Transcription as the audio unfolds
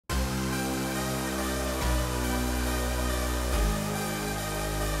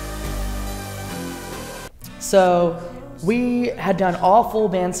So we had done all full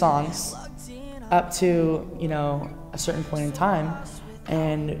band songs up to, you know, a certain point in time,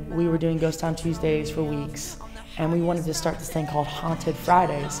 and we were doing Ghost Town Tuesdays for weeks, and we wanted to start this thing called Haunted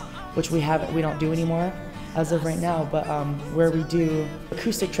Fridays, which we don't do anymore as of right now, but where we do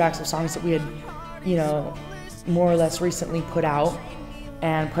acoustic tracks of songs that we had, you know, more or less recently put out,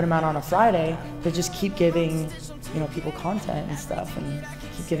 and put them out on a Friday to just keep giving, you know, people content and stuff, and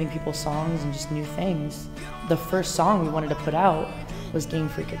keep giving people songs and just new things. The first song we wanted to put out was Game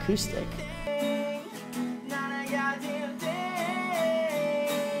Freak Acoustic.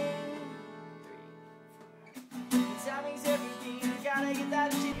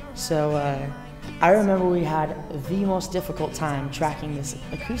 So I remember we had the most difficult time tracking this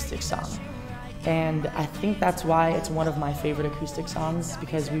acoustic song. And I think that's why it's one of my favorite acoustic songs,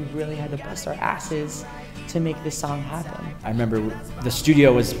 because we really had to bust our asses to make this song happen. I remember the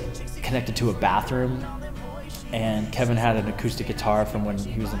studio was connected to a bathroom, and Kevin had an acoustic guitar from when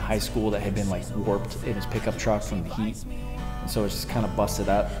he was in high school that had been like warped in his pickup truck from the heat. And so it was just kind of busted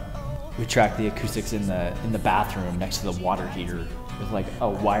up. We tracked the acoustics in the bathroom next to the water heater with like a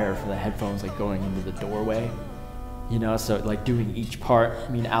wire for the headphones like going into the doorway. You know, so like doing each part,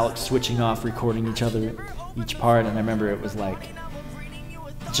 me and Alex switching off, recording each part, and I remember it was like,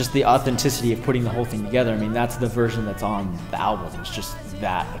 just the authenticity of putting the whole thing together. I mean, that's the version that's on the album. It's just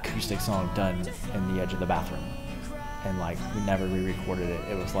that acoustic song done in the edge of the bathroom. And like, we never re-recorded it.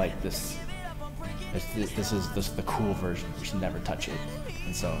 It was like this is the cool version. We should never touch it.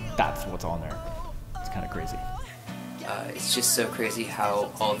 And so that's what's on there. It's kind of crazy. It's just so crazy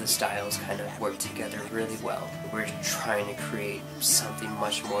how all the styles kind of work together really well. We're trying to create something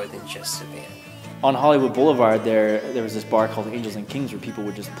much more than just a band. On Hollywood Boulevard there was this bar called Angels and Kings where people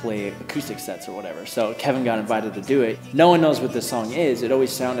would just play acoustic sets or whatever. So Kevin got invited to do it. No one knows what this song is. It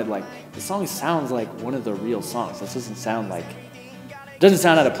always sounded like, the song sounds like one of the real songs. This doesn't sound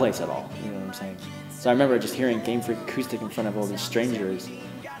out of place at all. You know what I'm saying? So I remember just hearing Game Freak Acoustic in front of all these strangers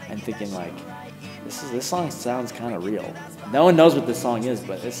and thinking like, this song sounds kind of real. No one knows what this song is,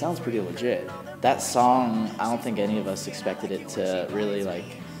 but it sounds pretty legit. That song, I don't think any of us expected it to really like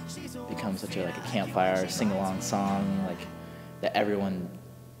become such a campfire sing-along song like that everyone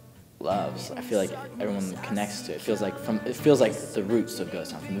loves. I feel like everyone connects to it. It feels like the roots of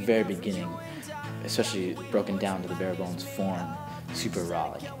Ghost Town from the very beginning, especially broken down to the bare bones form, super raw.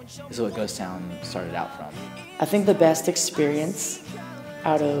 Like, this is what Ghost Town started out from. I think the best experience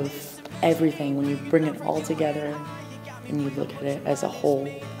out of everything, when you bring it all together and you look at it as a whole,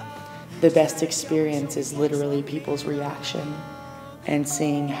 the best experience is literally people's reaction and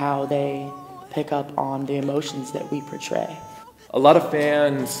seeing how they pick up on the emotions that we portray. A lot of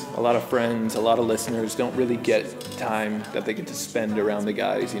fans, a lot of friends, a lot of listeners don't really get time that they get to spend around the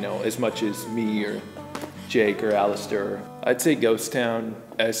guys, you know, as much as me or Jake or Alistair. I'd say Ghost Town,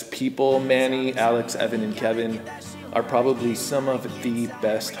 as people, Manny, Alex, Evan, and Kevin, are probably some of the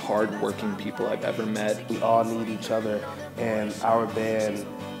best hard-working people I've ever met. We all need each other, and our band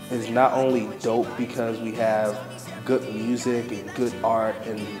is not only dope because we have good music and good art,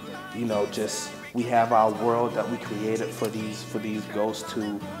 and you know, just we have our world that we created for these ghosts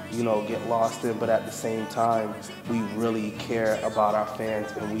to, you know, get lost in, but at the same time we really care about our fans,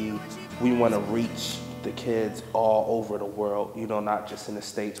 and we want to reach the kids all over the world, you know, not just in the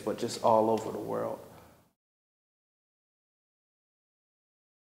States but just all over the world.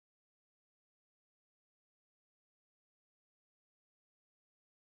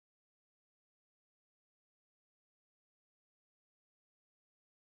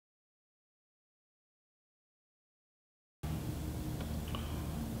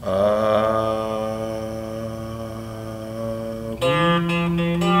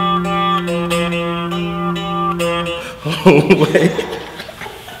 Oh, wait.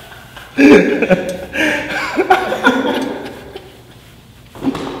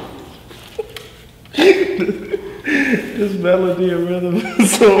 This melody and rhythm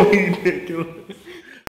is so ridiculous.